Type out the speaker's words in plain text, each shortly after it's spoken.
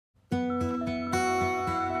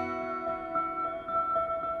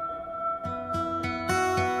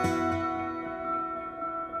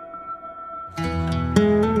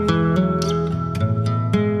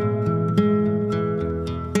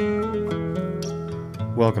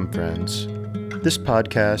Welcome, friends. This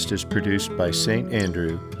podcast is produced by St.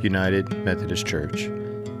 Andrew United Methodist Church.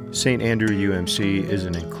 St. Andrew UMC is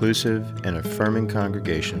an inclusive and affirming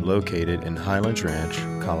congregation located in Highlands Ranch,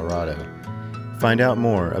 Colorado. Find out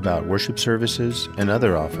more about worship services and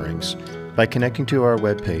other offerings by connecting to our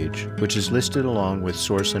webpage, which is listed along with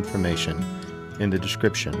source information in the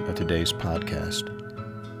description of today's podcast.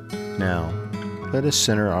 Now, let us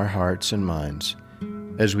center our hearts and minds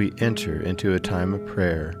as we enter into a time of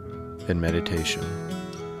prayer and meditation.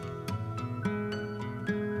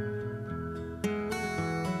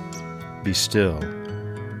 Be still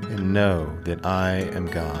and know that I am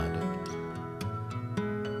God.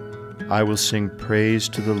 I will sing praise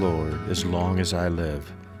to the Lord as long as I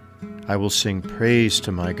live. I will sing praise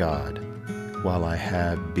to my God while I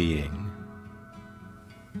have being.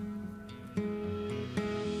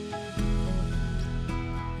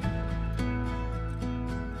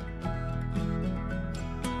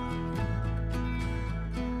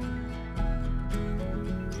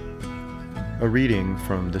 A reading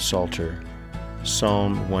from the Psalter,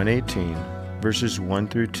 Psalm 118, verses 1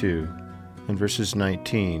 through 2, and verses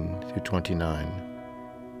 19 through 29.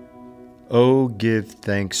 Oh, give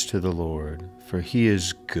thanks to the Lord, for he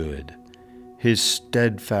is good. His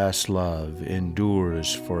steadfast love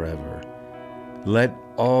endures forever. Let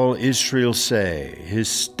all Israel say, his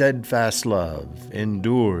steadfast love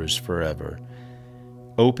endures forever.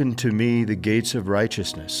 Open to me the gates of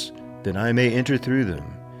righteousness, that I may enter through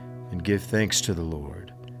them and give thanks to the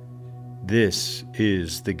Lord. This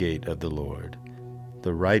is the gate of the Lord.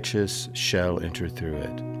 The righteous shall enter through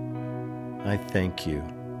it. I thank you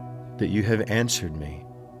that you have answered me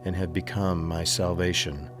and have become my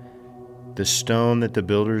salvation. The stone that the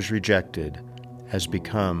builders rejected has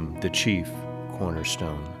become the chief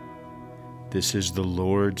cornerstone. This is the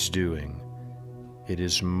Lord's doing. It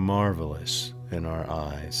is marvelous in our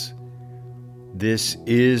eyes. This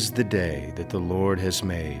is the day that the Lord has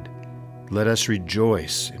made. Let us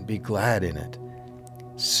rejoice and be glad in it.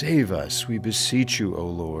 Save us, we beseech you, O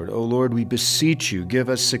Lord. O Lord, we beseech you, give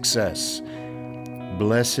us success.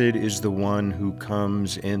 Blessed is the one who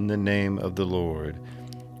comes in the name of the Lord.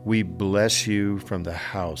 We bless you from the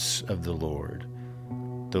house of the Lord.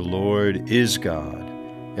 The Lord is God,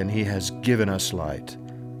 and he has given us light.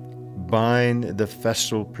 Bind the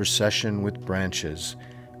festal procession with branches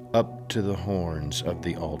up to the horns of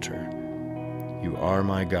the altar. You are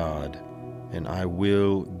my God, and I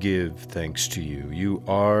will give thanks to you. You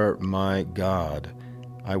are my God,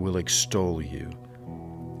 I will extol you.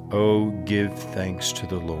 Oh, give thanks to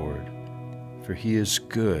the Lord, for he is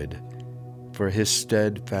good, for his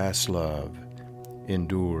steadfast love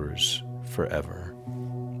endures forever.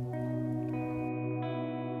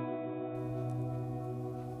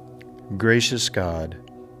 Gracious God,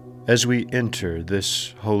 as we enter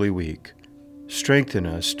this Holy Week, strengthen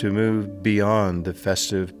us to move beyond the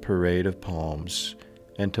festive parade of palms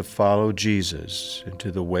and to follow Jesus into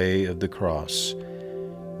the way of the cross,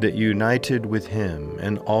 that united with him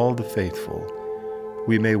and all the faithful,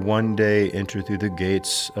 we may one day enter through the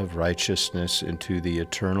gates of righteousness into the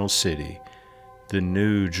eternal city, the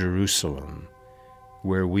New Jerusalem,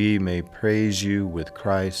 where we may praise you with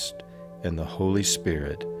Christ and the Holy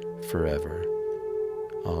Spirit forever.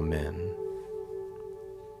 Amen.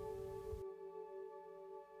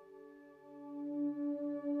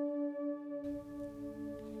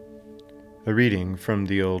 A reading from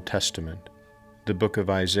the Old Testament, the book of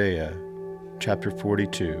Isaiah, chapter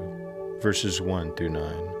 42, verses 1 through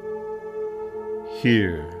 9.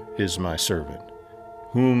 Here is my servant,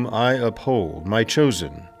 whom I uphold, my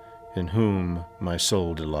chosen, in whom my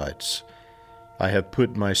soul delights. I have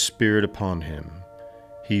put my spirit upon him.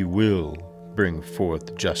 He will bring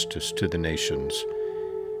forth justice to the nations.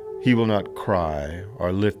 He will not cry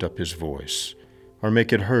or lift up his voice, or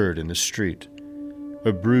make it heard in the street.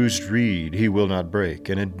 A bruised reed he will not break,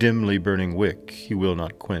 and a dimly burning wick he will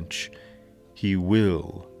not quench. He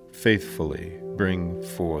will faithfully bring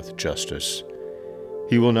forth justice.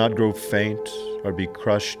 He will not grow faint or be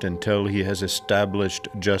crushed until he has established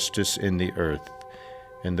justice in the earth,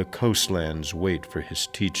 and the coastlands wait for his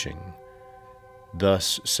teaching.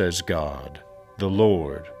 Thus says God, the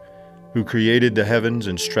Lord, who created the heavens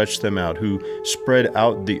and stretched them out, who spread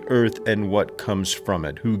out the earth and what comes from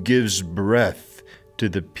it, who gives breath to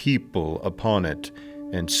the people upon it,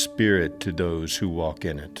 and spirit to those who walk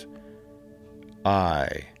in it.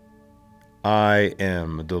 I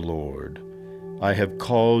am the Lord. I have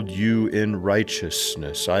called you in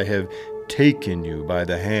righteousness. I have taken you by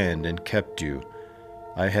the hand and kept you.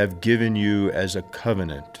 I have given you as a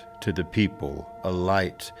covenant to the people, a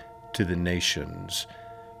light to the nations,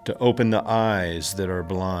 to open the eyes that are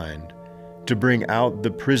blind, to bring out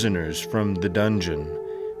the prisoners from the dungeon,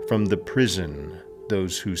 from the prison,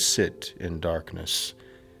 those who sit in darkness.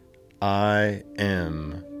 I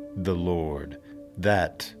am the Lord.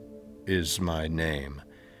 That is my name.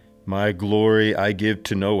 My glory I give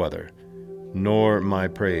to no other, nor my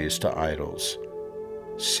praise to idols.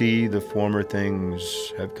 See, the former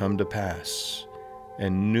things have come to pass,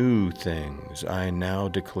 and new things I now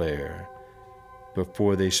declare.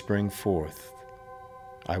 Before they spring forth,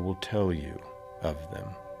 I will tell you of them.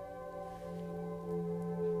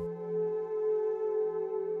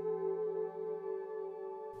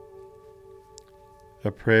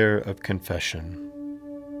 A prayer of confession.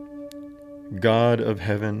 God of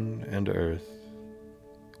heaven and earth,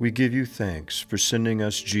 we give you thanks for sending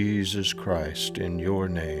us Jesus Christ in your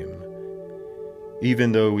name.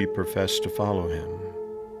 Even though we profess to follow him,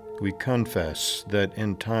 we confess that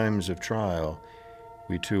in times of trial,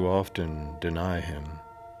 we too often deny him.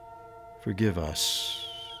 Forgive us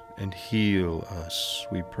and heal us,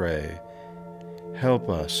 we pray. Help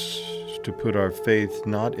us to put our faith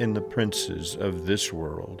not in the princes of this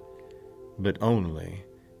world, but only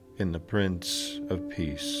in the Prince of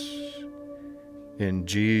Peace. In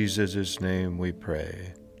Jesus' name we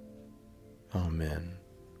pray. Amen.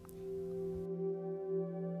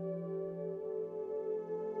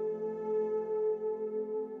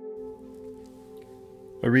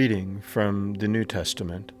 A reading from the New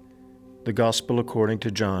Testament, the Gospel according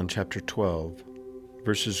to John chapter 12,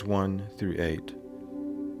 verses 1 through 8.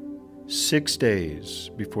 6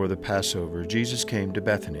 days before the Passover, Jesus came to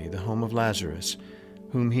Bethany, the home of Lazarus,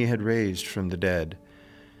 whom he had raised from the dead.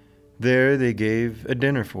 There they gave a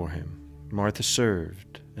dinner for him. Martha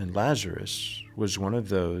served, and Lazarus was one of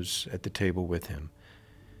those at the table with him.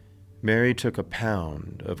 Mary took a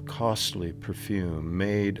pound of costly perfume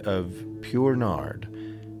made of pure nard,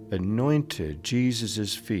 anointed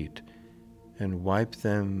Jesus' feet, and wiped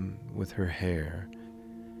them with her hair.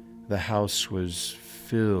 The house was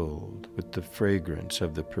filled with the fragrance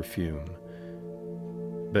of the perfume.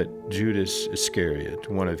 But Judas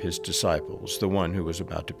Iscariot, one of his disciples, the one who was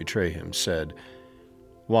about to betray him, said,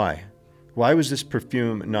 Why was this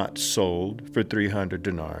perfume not sold for 300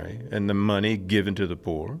 denarii and the money given to the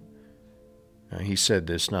poor? He said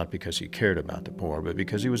this not because he cared about the poor, but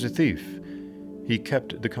because he was a thief. He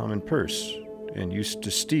kept the common purse and used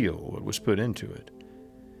to steal what was put into it.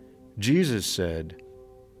 Jesus said,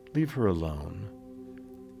 Leave her alone.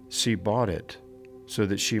 She bought it so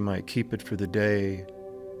that she might keep it for the day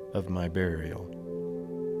of my burial.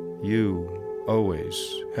 You always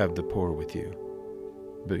have the poor with you,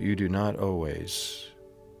 but you do not always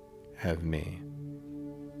have me.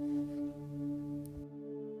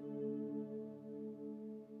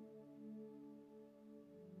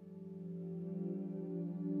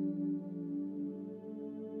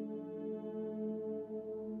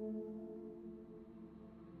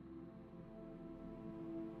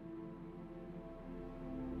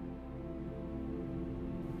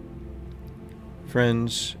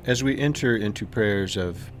 Friends, as we enter into prayers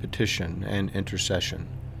of petition and intercession,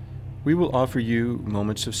 we will offer you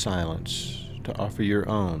moments of silence to offer your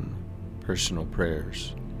own personal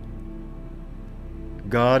prayers.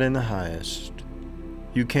 God in the highest,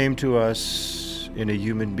 you came to us in a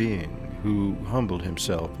human being who humbled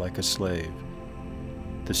himself like a slave.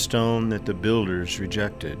 The stone that the builders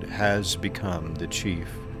rejected has become the chief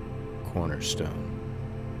cornerstone.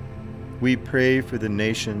 We pray for the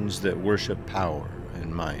nations that worship power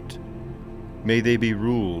and might. May they be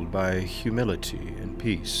ruled by humility and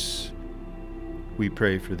peace. We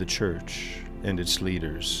pray for the church and its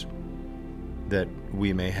leaders, that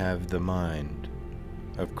we may have the mind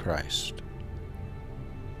of Christ.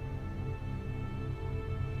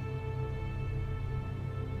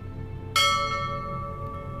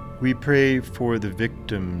 We pray for the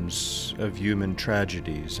victims of human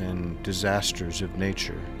tragedies and disasters of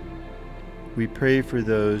nature. We pray for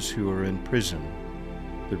those who are in prison,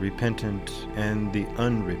 the repentant and the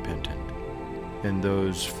unrepentant, and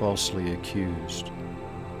those falsely accused.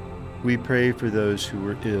 We pray for those who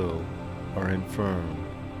are ill or infirm,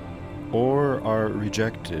 or are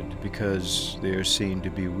rejected because they are seen to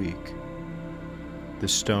be weak. The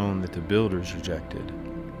stone that the builders rejected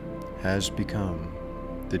has become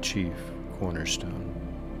the chief cornerstone.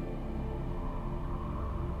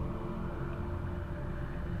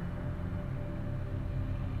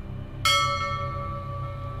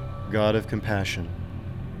 God of compassion,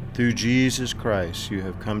 through Jesus Christ you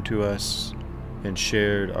have come to us and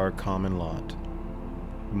shared our common lot.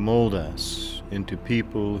 Mold us into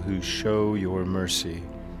people who show your mercy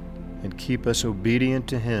and keep us obedient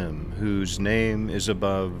to him whose name is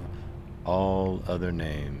above all other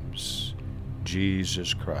names,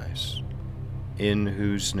 Jesus Christ, in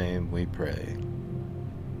whose name we pray.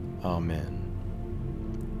 Amen.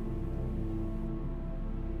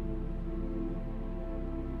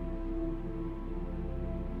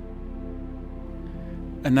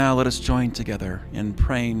 And now let us join together in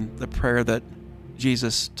praying the prayer that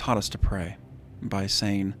Jesus taught us to pray by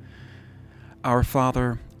saying, Our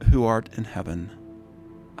Father, who art in heaven,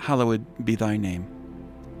 hallowed be thy name.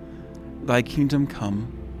 Thy kingdom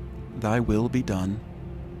come, thy will be done,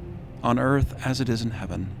 on earth as it is in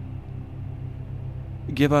heaven.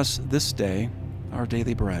 Give us this day our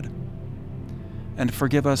daily bread, and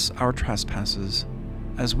forgive us our trespasses,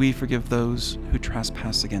 as we forgive those who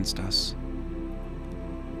trespass against us.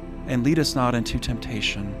 And lead us not into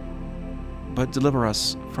temptation, but deliver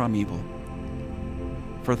us from evil.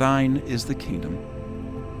 For thine is the kingdom,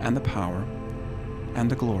 and the power, and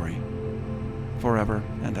the glory, forever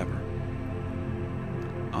and ever.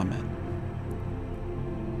 Amen.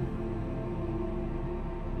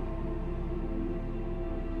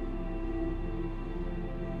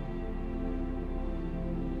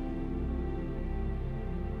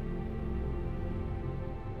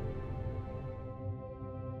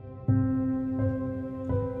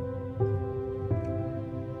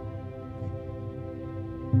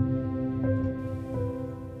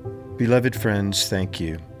 Beloved friends, thank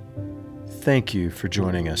you. Thank you for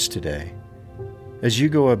joining us today. As you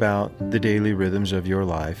go about the daily rhythms of your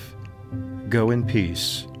life, go in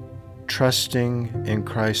peace, trusting in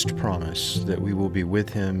Christ's promise that we will be with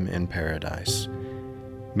him in paradise.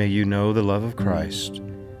 May you know the love of Christ,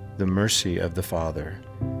 the mercy of the Father,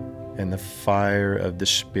 and the fire of the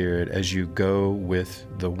Spirit as you go with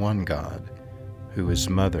the one God, who is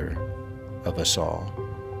Mother of us all.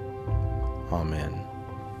 Amen.